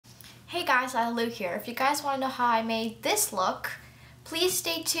Hey guys, Laylalu here. If you guys want to know how I made this look, please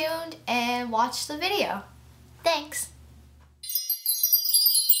stay tuned and watch the video. Thanks!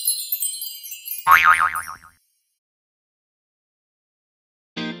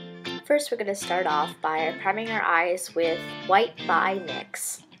 First, we're going to start off by priming our eyes with White by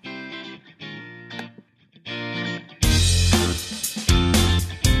NYX.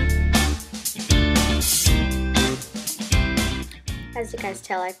 As you guys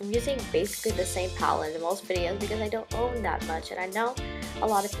tell, I'm using basically the same palette in most videos because I don't own that much, and I know a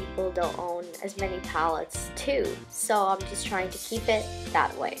lot of people don't own as many palettes too, so I'm just trying to keep it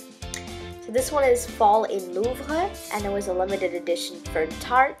that way. So this one is Fall in Louvre, and it was a limited edition for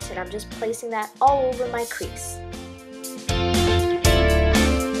Tarte, and I'm just placing that all over my crease.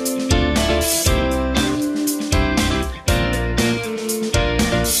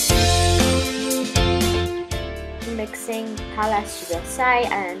 Mixing paaaaaah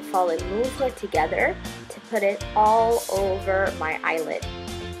and Fall in Louvre together to put it all over my eyelid.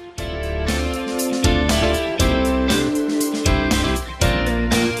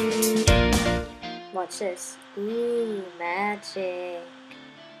 Watch this. Ooh, magic.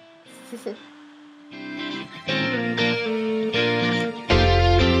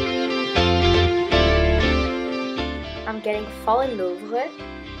 I'm getting Fall in Louvre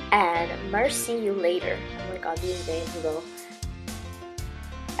and Merci You Later. Oh my god, these names though.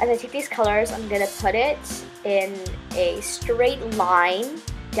 As I take these colors, I'm gonna put it in a straight line,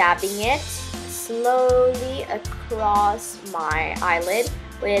 dabbing it slowly across my eyelid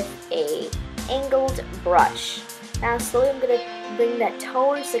with a angled brush. Now slowly I'm gonna bring that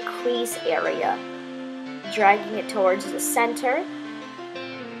towards the crease area, dragging it towards the center.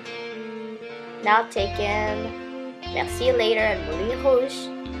 Now taking Merci You Later and Moulin Rouge,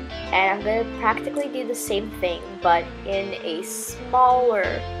 and I'm going to practically do the same thing but in a smaller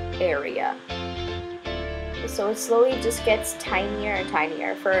area. So it slowly just gets tinier and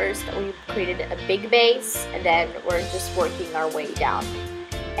tinier. First we created a big base, and then we're just working our way down.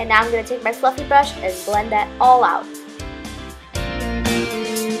 And now I'm going to take my fluffy brush and blend that all out.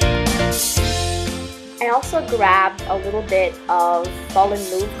 I also grabbed a little bit of Fall in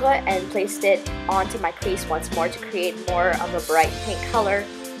Louvre and placed it onto my crease once more to create more of a bright pink color.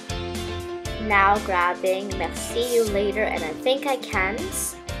 Now grabbing Merci You Later and I Think I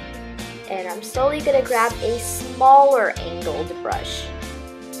Can's, and I'm slowly going to grab a smaller angled brush.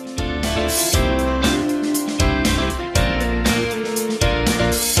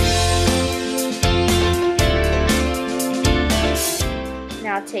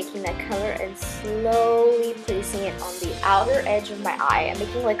 Now taking that color and slowly placing it on the outer edge of my eye. I'm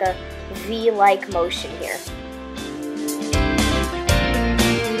making like a V-like motion here.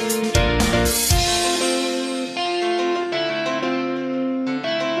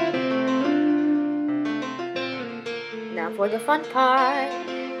 Now for the fun part,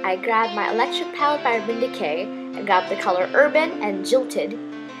 I grabbed my electric palette by Urban Decay and grabbed the color Urban and Jilted,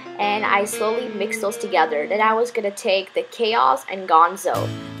 and I slowly mixed those together. Then I was going to take the Chaos and Gonzo.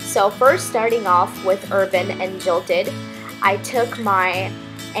 So first, starting off with Urban and Jilted, I took my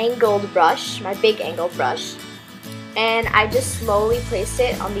angled brush, my big angled brush, and I just slowly placed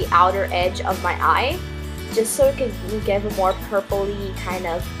it on the outer edge of my eye, just so it can give a more purpley kind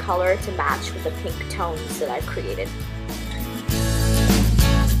of color to match with the pink tones that I've created.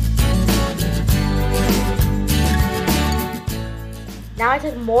 Now I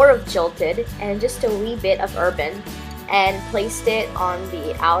took more of Jilted and just a wee bit of Urban and placed it on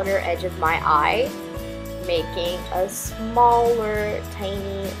the outer edge of my eye, making a smaller,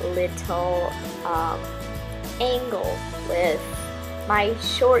 tiny little angle with my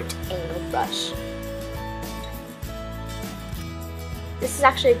short angled brush. This is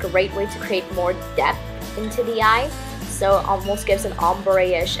actually a great way to create more depth into the eye, so it almost gives an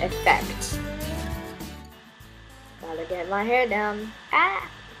ombre-ish effect. Gotta get my hair down. Ah!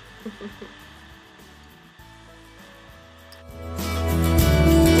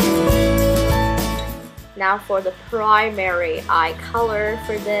 Now for the primary eye color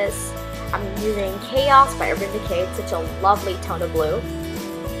for this, I'm using Chaos by Urban Decay. It's such a lovely tone of blue.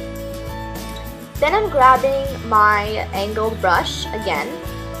 Then I'm grabbing my angled brush again,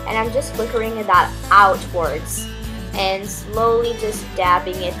 and I'm just flickering that outwards and slowly just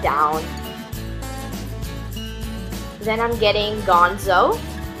dabbing it down. Then I'm getting Gonzo,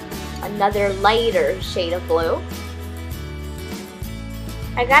 another lighter shade of blue.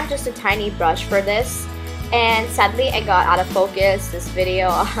 I grabbed just a tiny brush for this, and sadly I got out of focus this video.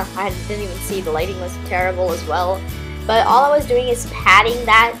 I didn't even see, the lighting was terrible as well. But all I was doing is patting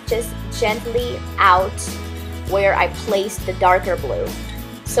that just gently out where I placed the darker blue.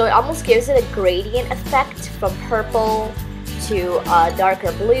 So it almost gives it a gradient effect from purple to a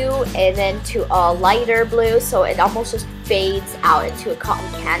darker blue and then to a lighter blue, so it almost just fades out into a cotton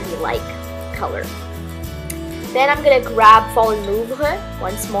candy-like color. Then I'm gonna grab Fallen Louvre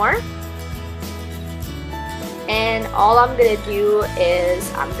once more, and all I'm gonna do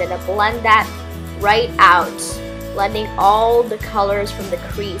is I'm gonna blend that right out, blending all the colors from the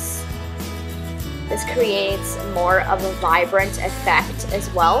crease. This creates more of a vibrant effect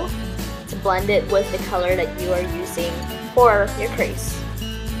as well to blend it with the color that you are using for your crease.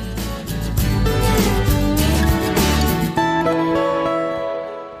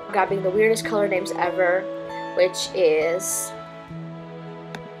 Grabbing the weirdest color names ever, which is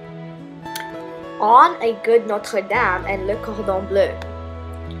On a Good Notre Dame and Le Cordon Bleu.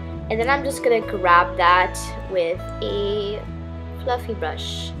 And then I'm just gonna grab that with a fluffy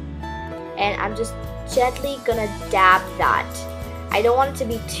brush. And I'm just gently gonna dab that. I don't want it to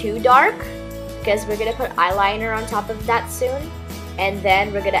be too dark because we're gonna put eyeliner on top of that soon, and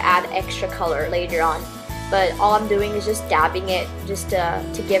then we're gonna add extra color later on. But all I'm doing is just dabbing it just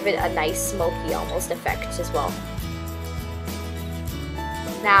to give it a nice smoky almost effect as well.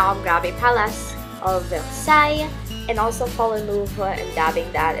 Now I'm grabbing Palace of Versailles and also Fallen Louvre and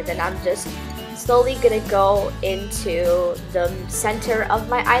dabbing that, and then I'm just slowly gonna go into the center of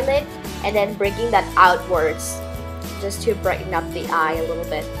my eyelid and then bringing that outwards just to brighten up the eye a little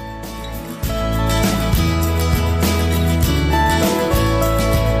bit.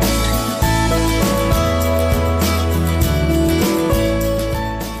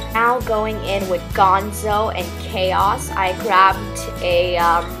 Now going in with Gonzo and Chaos, I grabbed a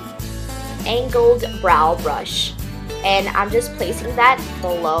angled brow brush, and I'm just placing that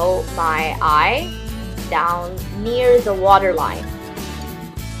below my eye, down near the waterline.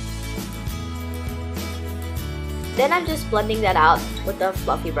 Then I'm just blending that out with a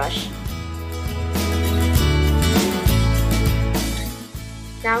fluffy brush.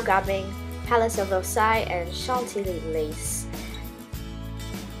 Now grabbing Palace of Versailles and Chantilly Lace.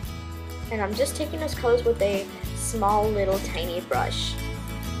 And I'm just taking those colors with a small little tiny brush.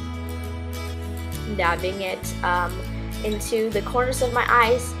 Dabbing it into the corners of my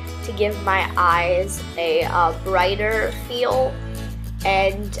eyes to give my eyes a brighter feel.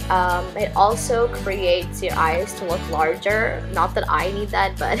 And it also creates your eyes to look larger. Not that I need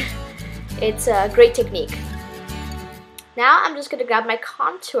that, but it's a great technique. Now I'm just going to grab my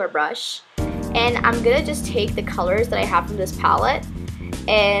contour brush, and I'm going to just take the colors that I have from this palette,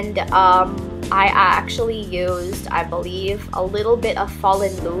 and I actually used, I believe, a little bit of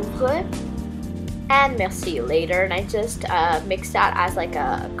Fallen Louvre and Merci later, and I just mixed that as like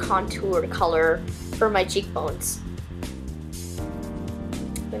a contour color for my cheekbones.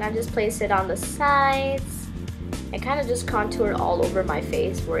 Then I just place it on the sides and kind of just contour all over my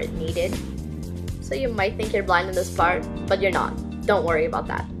face where it needed. So you might think you're blind in this part, but you're not. Don't worry about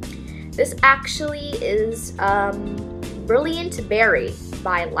that. This actually is Brilliant Berry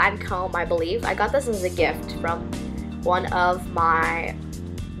by Lancome, I believe. I got this as a gift from one of my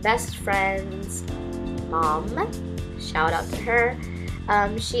best friend's mom. Shout out to her.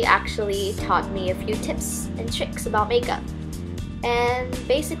 She actually taught me a few tips and tricks about makeup. And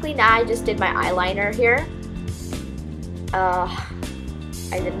basically now I just did my eyeliner here.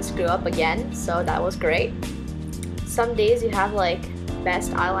 I didn't screw up again, so that was great. Some days you have like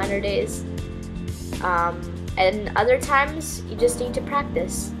best eyeliner days, and other times you just need to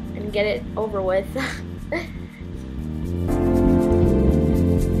practice and get it over with.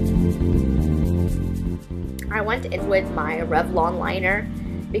 I went in with my Revlon liner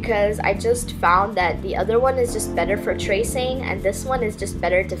because I just found that the other one is just better for tracing, and this one is just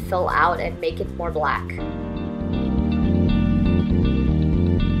better to fill out and make it more black.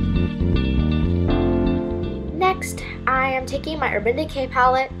 Next, I am taking my Urban Decay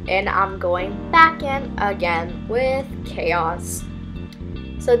palette and I'm going back in again with Chaos.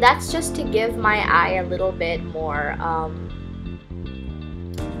 So that's just to give my eye a little bit more,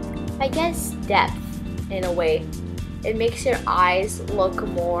 I guess, depth in a way. It makes your eyes look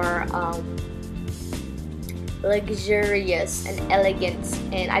more luxurious and elegant,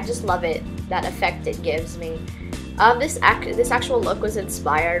 and I just love it, that effect it gives me. This actual look was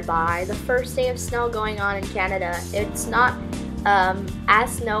inspired by the first day of snow going on in Canada. It's not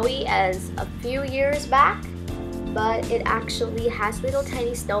as snowy as a few years back, but it actually has little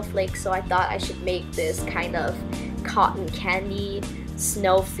tiny snowflakes, so I thought I should make this kind of cotton candy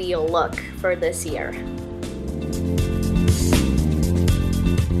snow feel look for this year.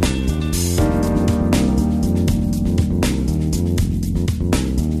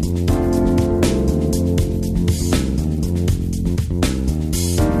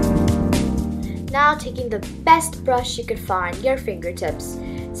 now taking the best brush you could find, your fingertips.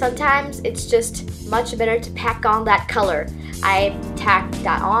 Sometimes it's just much better to pack on that color. I tacked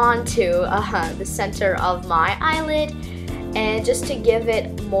that on to the center of my eyelid, and just to give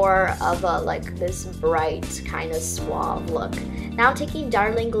it more of a like this bright kind of suave look. Now I'm taking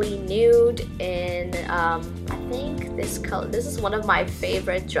Darlingly Nude in I think this color. This is one of my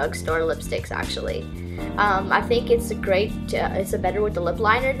favorite drugstore lipsticks actually. I think it's a great, it's a better with the lip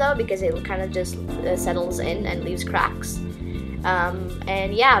liner though, because it kind of just settles in and leaves cracks.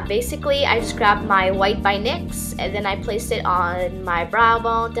 And yeah, basically I just grabbed my white by NYX and then I placed it on my brow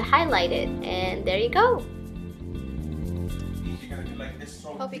bone to highlight it, and there you go.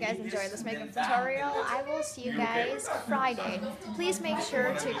 Hope you guys enjoyed this makeup tutorial. I will see you guys Friday. Please make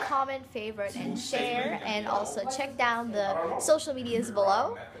sure to comment, favorite, and share, and also check down the social medias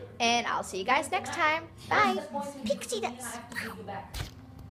below. And I'll see you guys next time. Bye! Pixie does!